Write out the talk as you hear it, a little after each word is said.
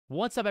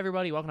What's up,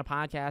 everybody? Welcome to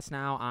Podcast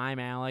Now. I'm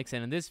Alex,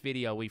 and in this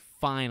video, we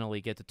finally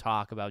get to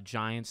talk about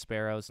Giant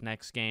Sparrow's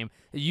next game.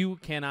 You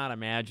cannot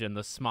imagine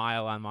the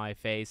smile on my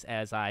face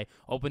as I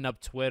opened up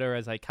Twitter,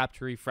 as I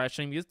kept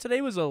refreshing, because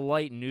today was a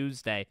light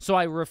news day. So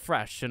I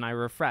refresh, and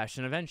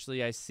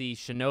eventually I see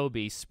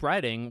Shinobi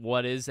spreading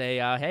what is a,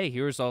 hey,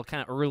 here's all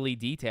kind of early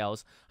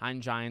details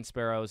on Giant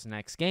Sparrow's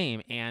next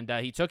game. And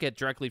he took it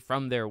directly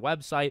from their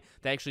website.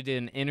 They actually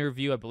did an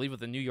interview, I believe,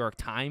 with the New York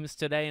Times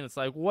today, and it's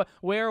like,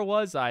 where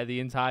was I the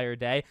entire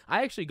day?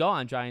 I actually go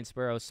on Giant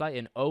Sparrow's site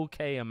an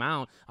okay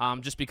amount,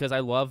 just because I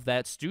love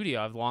that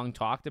studio. I've long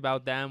talked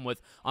about them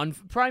with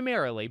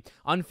primarily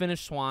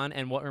Unfinished Swan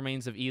and What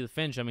Remains of Edith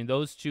Finch. I mean,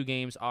 those two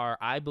games are,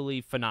 I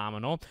believe,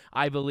 phenomenal.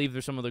 I believe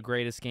they're some of the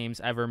greatest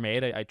games ever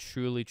made. I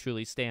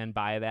truly stand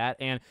by that,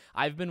 and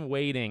I've been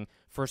waiting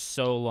for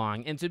so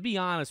long. And to be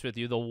honest with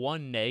you, the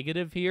one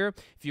negative here,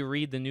 if you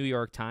read the New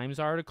York Times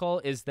article,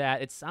 is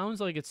that it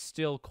sounds like it's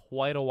still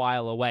quite a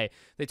while away.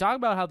 They talk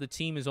about how the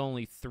team is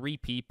only 3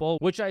 people,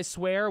 which I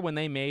swear when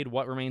they made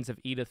What Remains of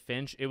Edith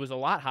Finch, it was a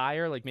lot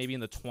higher, like maybe in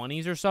the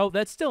 20s or so.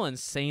 That's still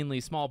insanely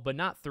small, but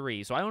not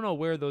 3. So I don't know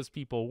where those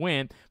people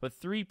went, but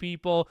 3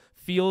 people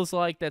feels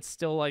like that's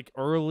still like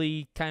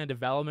early kind of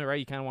development, right?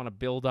 You kind of want to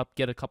build up,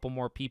 get a couple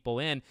more people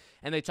in.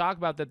 And they talk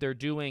about that they're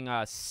doing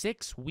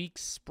 6-week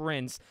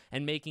sprints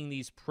and making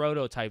these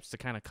prototypes to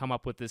kind of come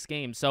up with this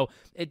game. So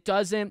it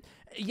doesn't,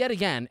 yet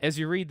again, as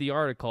you read the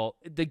article,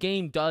 the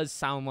game does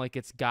sound like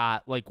it's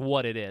got like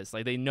what it is.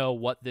 Like they know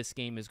what this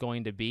game is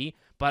going to be,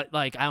 but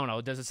like, I don't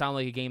know, does it sound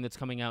like a game that's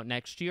coming out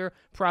next year?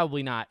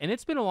 Probably not. And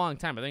it's been a long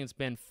time. I think it's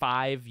been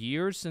 5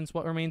 years since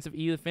What Remains of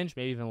Edith Finch,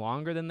 maybe even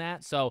longer than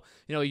that. So,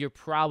 you know, you're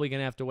probably going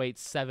to have to wait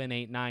 7,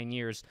 8, 9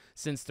 years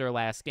since their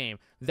last game.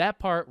 That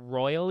part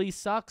royally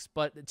sucks,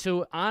 but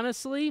to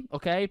honestly,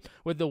 okay,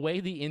 with the way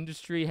the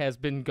industry has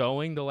been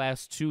going the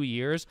last 2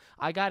 years,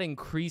 I got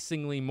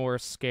increasingly more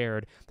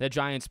scared that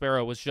Giant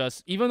Sparrow was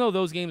just, even though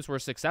those games were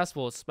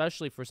successful,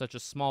 especially for such a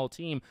small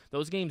team,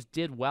 those games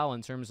did well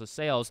in terms of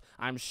sales.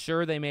 I'm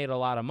sure they made a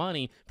lot of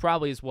money,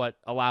 probably is what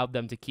allowed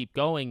them to keep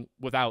going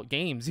without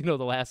games, you know,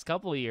 the last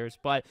couple of years.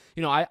 But,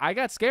 you know, I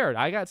got scared.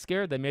 I got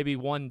scared that maybe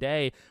one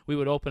day we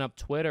would open up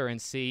Twitter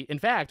and see, in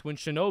fact, when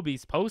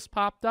Shinobi's post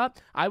popped up,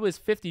 I was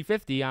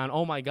 50-50 on,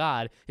 oh my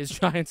God, is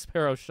Giant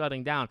Sparrow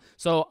shutting down?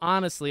 So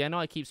honestly, I know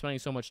I keep spending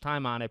so much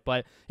time on it,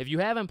 but if you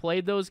haven't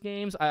played those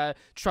games,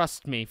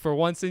 trust me, for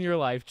once in your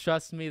life,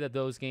 trust me that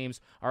those games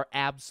are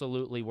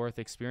absolutely worth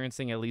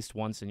experiencing at least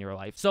once in your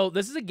life. So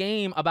this is a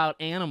game about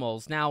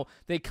animals. Now,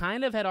 they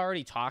kind of had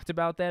already talked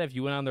about that if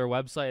you went on their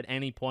website at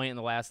any point in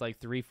the last like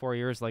 3-4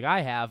 years like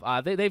I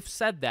have. They've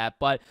said that,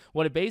 but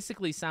what it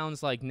basically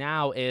sounds like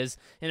now is,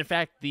 and in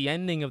fact, the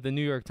ending of the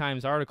New York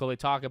Times article, they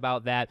talk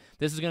about that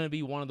this is going to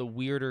be one of the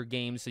weirder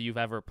games that you've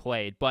ever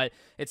played, but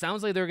it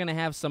sounds like they're going to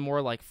have some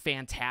more like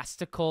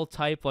fantastical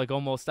type, like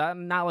almost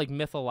not like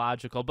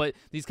mythological, but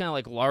these kind of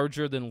like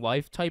larger than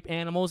life type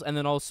animals, and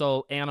then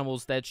also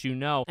animals that you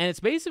know. And it's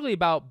basically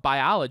about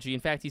biology. In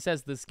fact, he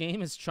says this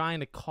game is trying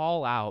to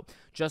call out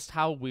just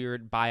how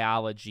weird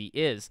biology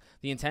is.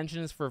 The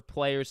intention is for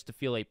players to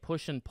feel a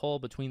push and pull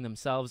between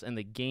themselves and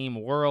the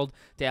game world.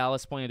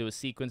 Dallas pointed to a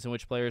sequence in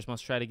which players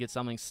must try to get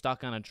something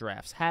stuck on a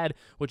giraffe's head,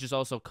 which is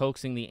also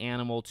coaxing the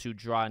animal to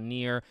draw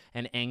near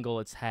and angle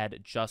its head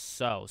just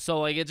so.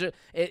 So like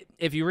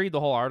if you read the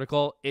whole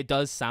article, it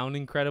does sound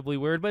incredibly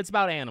weird, but it's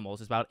about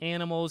animals. It's about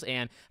animals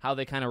and how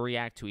they kind of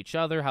react to each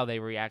other, how they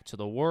react to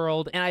the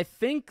world. And I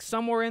think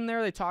somewhere in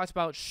there they talked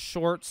about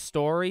short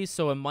stories,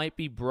 so it might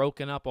be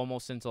broken up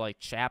almost into like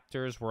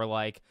chapters where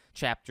like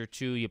chapter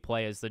 2 you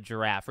play as the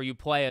giraffe, or you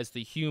play as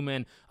the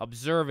human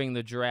observing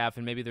the giraffe,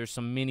 and maybe there's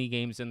some mini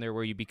games in there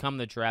where you become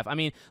the giraffe. I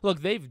mean,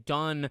 look, they've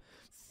done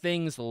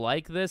things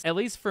like this, at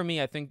least for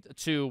me, I think,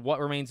 to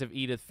What Remains of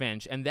Edith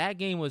Finch, and that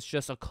game was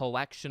just a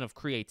collection of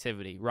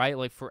creativity, right?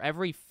 Like for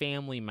every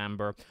family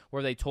member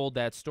where they told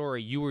that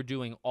story, you were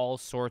doing all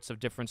sorts of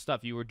different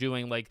stuff. You were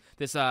doing like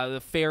this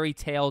the fairy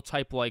tale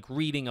type, like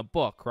reading a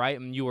book, right?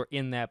 And you were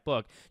in that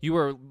book. You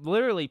were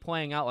literally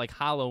playing out like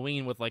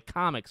Halloween with like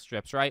comic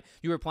strips, right?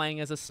 You were playing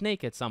as a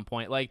snake at some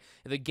point. Like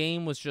the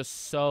game was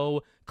just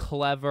so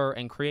clever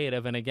and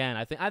creative, and again,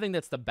 I think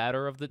that's the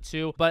better of the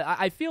two. But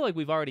I feel like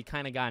we've already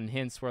kind of gotten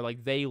hints where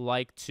like they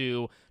like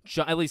to,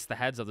 at least the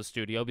heads of the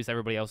studio, because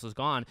everybody else is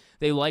gone,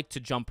 they like to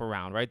jump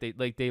around, right?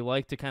 They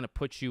like to kind of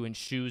put you in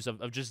shoes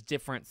of just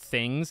different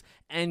things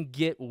and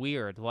get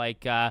weird.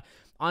 Like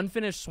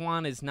Unfinished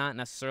Swan is not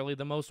necessarily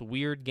the most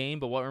weird game,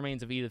 but What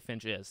Remains of Edith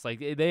Finch is.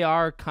 Like, they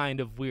are kind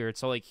of weird.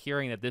 So, like,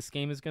 hearing that this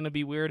game is going to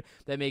be weird,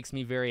 that makes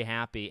me very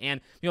happy. And,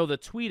 you know, the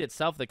tweet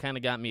itself that kind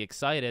of got me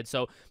excited.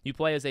 So, you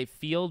play as a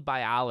field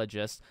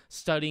biologist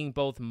studying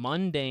both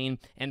mundane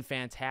and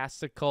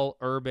fantastical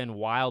urban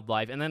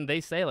wildlife. And then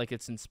they say, like,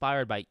 it's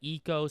inspired by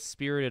Eco,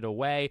 Spirited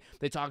Away.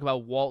 They talk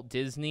about Walt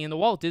Disney. And the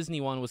Walt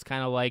Disney one was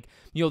kind of like,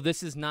 you know,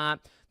 this is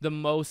not the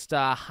most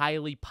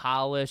highly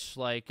polished,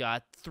 like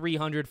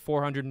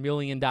 $300-400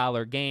 million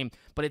game,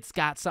 but it's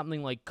got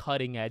something like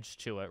cutting edge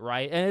to it,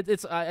 right? And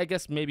it's I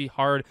guess maybe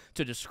hard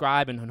to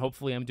describe, and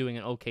hopefully I'm doing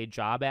an okay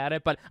job at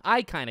it, but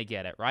I kind of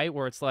get it, right?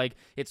 Where it's like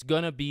it's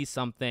gonna be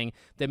something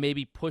that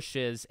maybe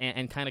pushes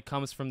and kind of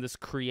comes from this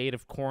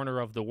creative corner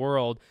of the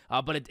world,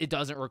 but it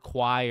doesn't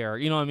require,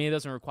 you know what I mean? It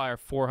doesn't require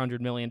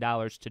 $400 million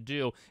to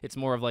do. It's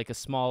more of like a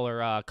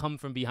smaller come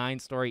from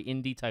behind story,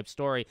 indie type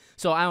story.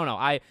 So I don't know.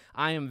 I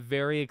am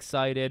very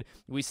excited.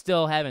 We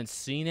still haven't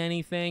seen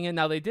anything, and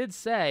now they did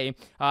say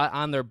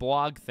on their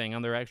blog thing,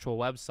 on their actual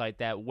website,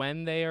 that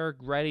when they are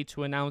ready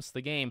to announce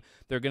the game,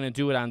 they're going to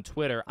do it on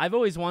Twitter. I've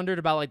always wondered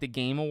about like the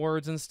Game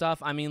Awards and stuff.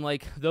 I mean,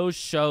 like those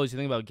shows, you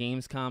think about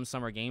Gamescom,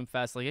 Summer Game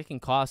Fest, like it can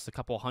cost a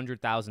couple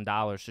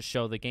 $100,000 to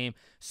show the game.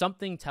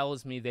 Something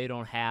tells me they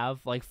don't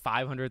have like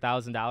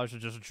 $500,000 to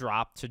just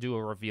drop to do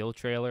a reveal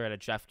trailer at a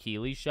Jeff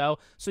Keighley show.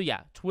 So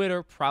yeah,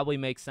 Twitter probably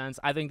makes sense.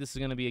 I think this is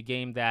going to be a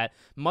game that,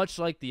 much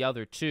like the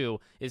other two,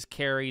 is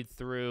carried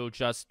through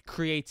just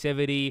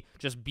creativity,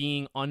 just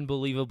being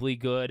unbelievably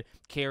good,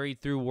 carried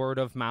through word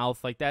of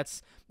mouth. Like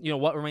that's, you know,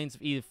 What Remains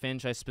of Edith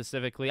Finch.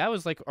 I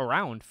was like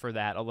around for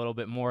that a little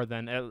bit more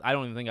than, I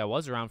don't even think I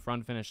was around for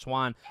Unfinished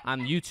Swan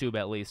on YouTube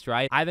at least,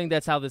 right? I think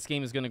that's how this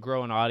game is going to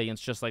grow an audience,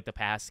 just like the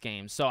past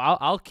games. So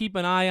I'll keep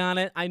an eye on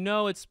it. I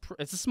know it's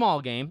a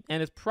small game,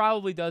 and it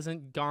probably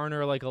doesn't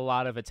garner like a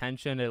lot of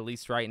attention, at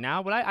least right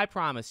now, but I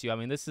promise you, I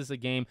mean, this is a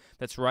game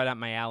that's right up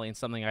my alley and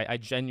something I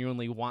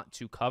genuinely want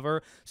to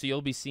cover. So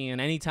you'll be seeing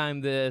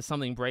anytime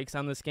something breaks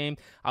on this game,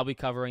 I'll be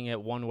covering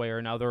it one way or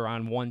another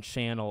on one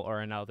channel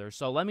or another.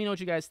 So let me know what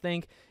you guys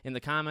think in the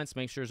comments.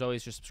 Make sure, as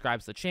always, you're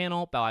subscribed to the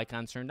channel, bell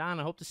icon turned on.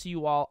 I hope to see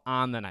you all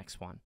on the next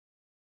one.